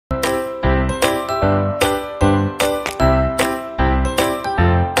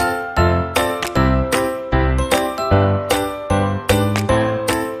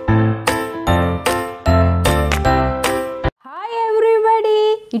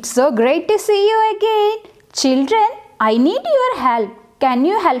It's so great to see you again. Children, I need your help. Can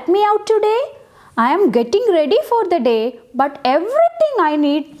you help me out today? I am getting ready for the day, but everything I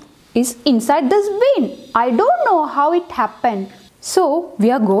need is inside this bin. I don't know how it happened. So,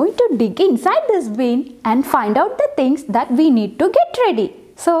 we are going to dig inside this bin and find out the things that we need to get ready.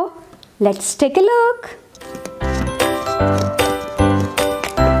 So, let's take a look.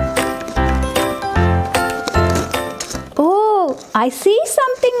 Oh, I see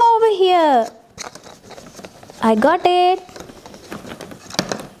something over here. I got it.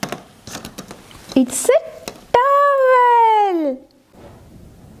 It's a towel.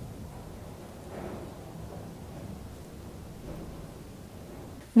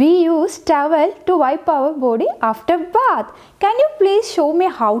 We use towel to wipe our body after bath. Can you please show me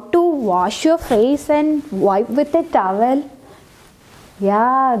how to wash your face and wipe with a towel?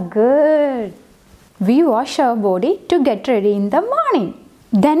 Yeah, good. We wash our body to get ready in the morning.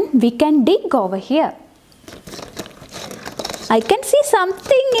 Then we can dig over here. I can see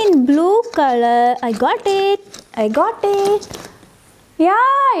something in blue color. I got it. I got it. Yeah,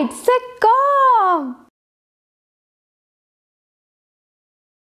 it's a comb.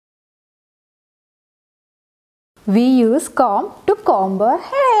 We use comb to comb our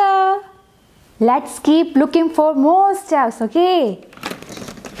hair. Let's keep looking for more stuffs, okay?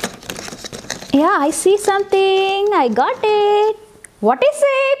 Yeah, I see something. I got it. What is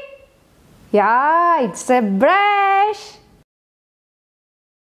it? Yeah, it's a brush.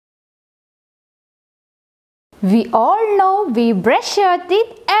 We all know we brush our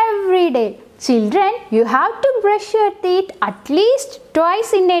teeth every day. Children, you have to brush your teeth at least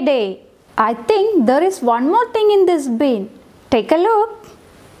twice in a day. I think there is one more thing in this bin. Take a look.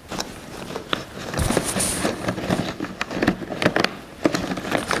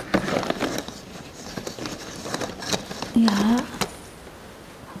 Yeah.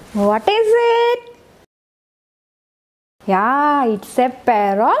 What is it? Yeah, it's a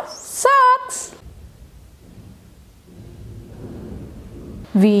pair of socks.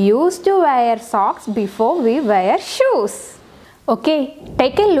 We used to wear socks before we wear shoes. Okay,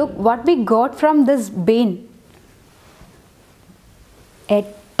 take a look what we got from this bin. A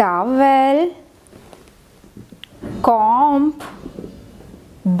towel, comb,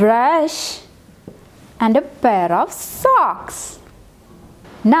 brush and a pair of socks.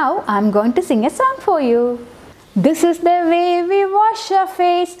 Now I am going to sing a song for you. This is the way we wash our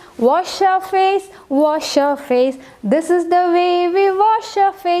face, wash our face, wash our face. This is the way we wash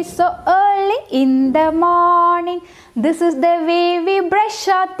our face so early in the morning. This is the way we brush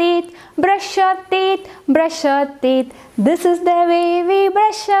our teeth, brush our teeth, brush our teeth. This is the way we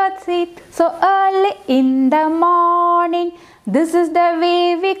brush our teeth so early in the morning. This is the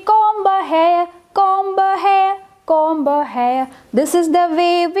way we comb our hair, comb our hair, comb our hair. This is the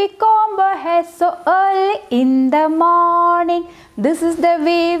way we comb our hair so early in the morning. This is the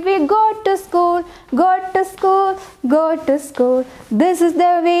way we go to school, go to school, go to school. This is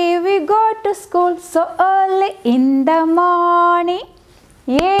the way we go to school so early in the morning.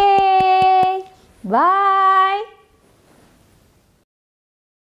 Yay! Bye!